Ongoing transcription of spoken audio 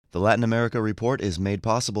The Latin America Report is made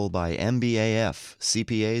possible by MBAF,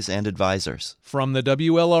 CPAs and advisors. From the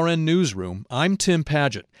WLRN Newsroom, I'm Tim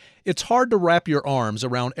Padgett. It's hard to wrap your arms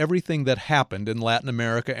around everything that happened in Latin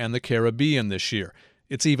America and the Caribbean this year.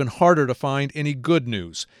 It's even harder to find any good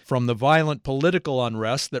news, from the violent political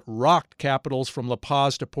unrest that rocked capitals from La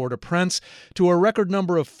Paz to Port-au-Prince to a record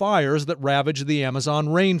number of fires that ravaged the Amazon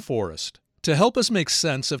rainforest. To help us make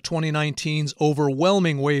sense of 2019's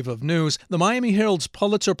overwhelming wave of news, the Miami Herald's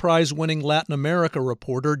Pulitzer Prize-winning Latin America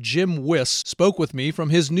reporter Jim Wiss spoke with me from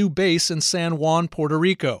his new base in San Juan, Puerto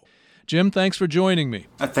Rico. Jim, thanks for joining me.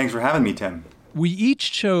 Thanks for having me, Tim. We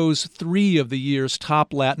each chose 3 of the year's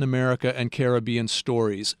top Latin America and Caribbean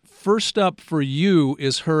stories. First up for you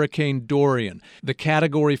is Hurricane Dorian. The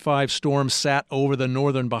Category 5 storm sat over the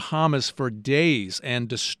northern Bahamas for days and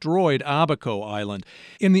destroyed Abaco Island.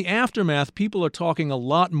 In the aftermath, people are talking a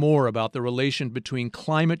lot more about the relation between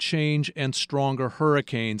climate change and stronger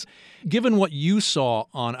hurricanes. Given what you saw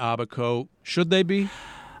on Abaco, should they be?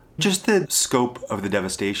 Just the scope of the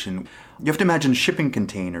devastation. You have to imagine shipping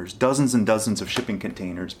containers, dozens and dozens of shipping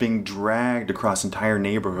containers being dragged across entire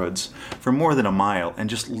neighborhoods for more than a mile and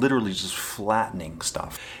just literally just flattening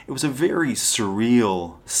stuff. It was a very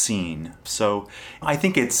surreal scene. So I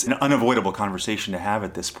think it's an unavoidable conversation to have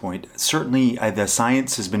at this point. Certainly the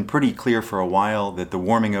science has been pretty clear for a while that the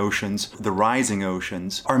warming oceans, the rising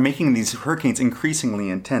oceans, are making these hurricanes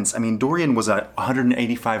increasingly intense. I mean, Dorian was a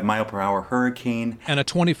 185 mile per hour hurricane. And a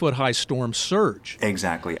 20-foot high storm surge.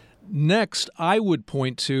 Exactly. Next, I would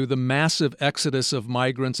point to the massive exodus of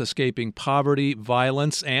migrants escaping poverty,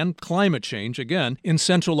 violence, and climate change, again, in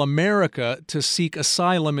Central America to seek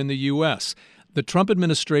asylum in the U.S. The Trump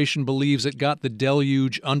administration believes it got the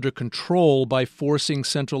deluge under control by forcing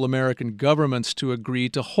Central American governments to agree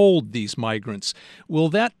to hold these migrants. Will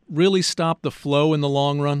that really stop the flow in the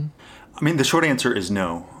long run? I mean, the short answer is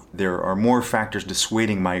no. There are more factors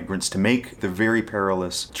dissuading migrants to make the very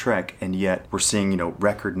perilous trek, and yet we're seeing,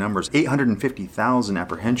 record numbers. 850,000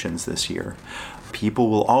 apprehensions this year. People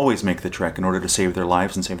will always make the trek in order to save their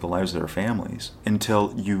lives and save the lives of their families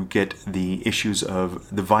until you get the issues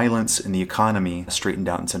of the violence and the economy straightened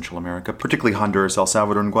out in Central America, particularly Honduras, El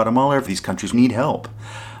Salvador, and Guatemala. These countries need help,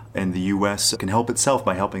 and the U.S. can help itself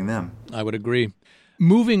by helping them. I would agree.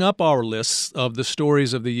 Moving up our lists of the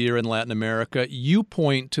stories of the year in Latin America, you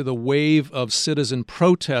point to the wave of citizen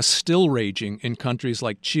protests still raging in countries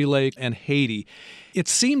like Chile and Haiti. It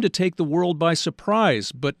seemed to take the world by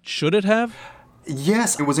surprise, but should it have?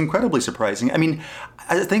 Yes, it was incredibly surprising. I mean,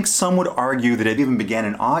 I think some would argue that it even began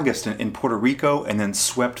in August in Puerto Rico and then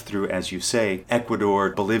swept through, as you say, Ecuador,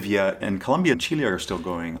 Bolivia, and Colombia and Chile are still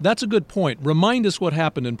going. That's a good point. Remind us what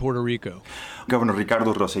happened in Puerto Rico. Governor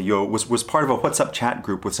Ricardo Rosselló was part of a WhatsApp chat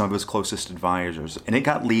group with some of his closest advisors, and it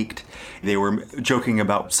got leaked. They were joking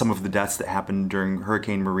about some of the deaths that happened during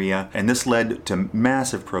Hurricane Maria, and this led to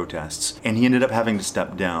massive protests, and he ended up having to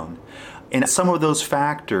step down. And some of those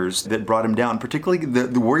factors that brought him down, particularly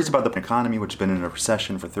the worries about the economy, which has been in a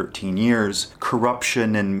recession for 13 years,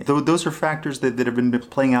 corruption, and those are factors that have been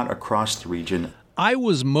playing out across the region. I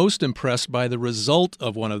was most impressed by the result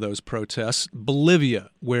of one of those protests,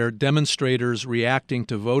 Bolivia, where demonstrators reacting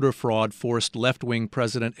to voter fraud forced left-wing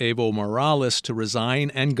President Evo Morales to resign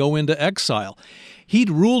and go into exile. He'd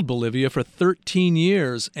ruled Bolivia for 13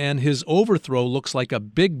 years, and his overthrow looks like a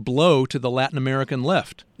big blow to the Latin American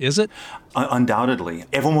left. Is it? Undoubtedly.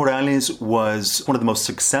 Evo Morales was one of the most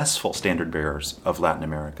successful standard bearers of Latin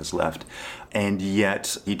America's left, and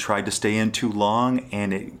yet he tried to stay in too long,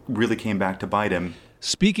 and it really came back to bite him.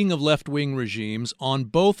 Speaking of left-wing regimes, on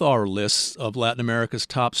both our lists of Latin America's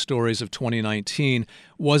top stories of 2019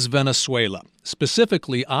 was Venezuela.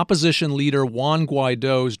 Specifically, opposition leader Juan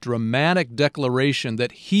Guaido's dramatic declaration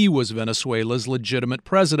that he was Venezuela's legitimate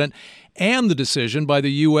president, and the decision by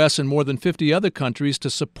the U.S. and more than 50 other countries to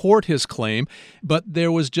support his claim. But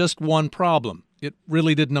there was just one problem. It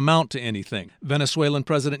really didn't amount to anything. Venezuelan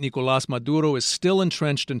President Nicolás Maduro is still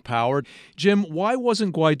entrenched in power. Jim, why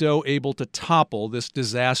wasn't Guaido able to topple this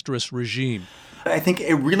disastrous regime? I think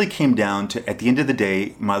it really came down to, at the end of the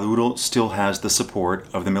day, Maduro still has the support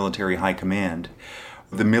of the military high command.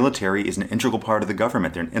 The military is an integral part of the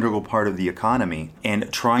government. They're an integral part of the economy.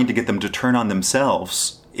 And trying to get them to turn on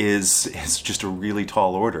themselves is just a really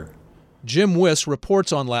tall order. Jim Wiss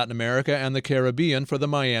reports on Latin America and the Caribbean for the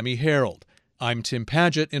Miami Herald. I'm Tim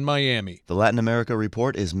Padgett in Miami. The Latin America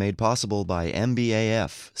Report is made possible by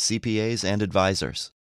MBAF, CPAs and advisors.